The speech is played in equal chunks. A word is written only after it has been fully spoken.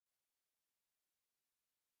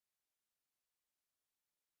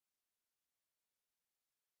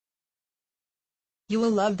You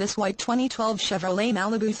will love this white 2012 Chevrolet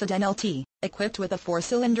Malibu Sedan LT, equipped with a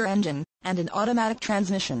 4-cylinder engine and an automatic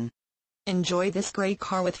transmission. Enjoy this great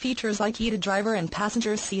car with features like heated driver and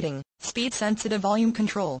passenger seating, speed-sensitive volume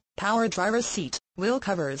control, power driver's seat, wheel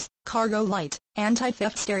covers, cargo light,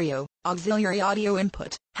 anti-theft stereo, auxiliary audio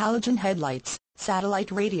input, halogen headlights, satellite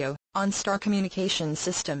radio, OnStar Communication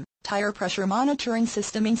System, tire pressure monitoring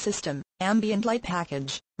system, ambient light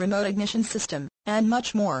package, remote ignition system, and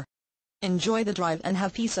much more. Enjoy the drive and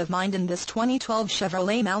have peace of mind in this 2012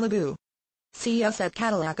 Chevrolet Malibu. See us at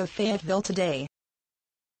Cadillac of Fayetteville today.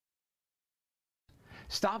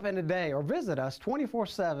 Stop in today or visit us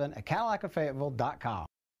 24/7 at CadillacofFayetteville.com.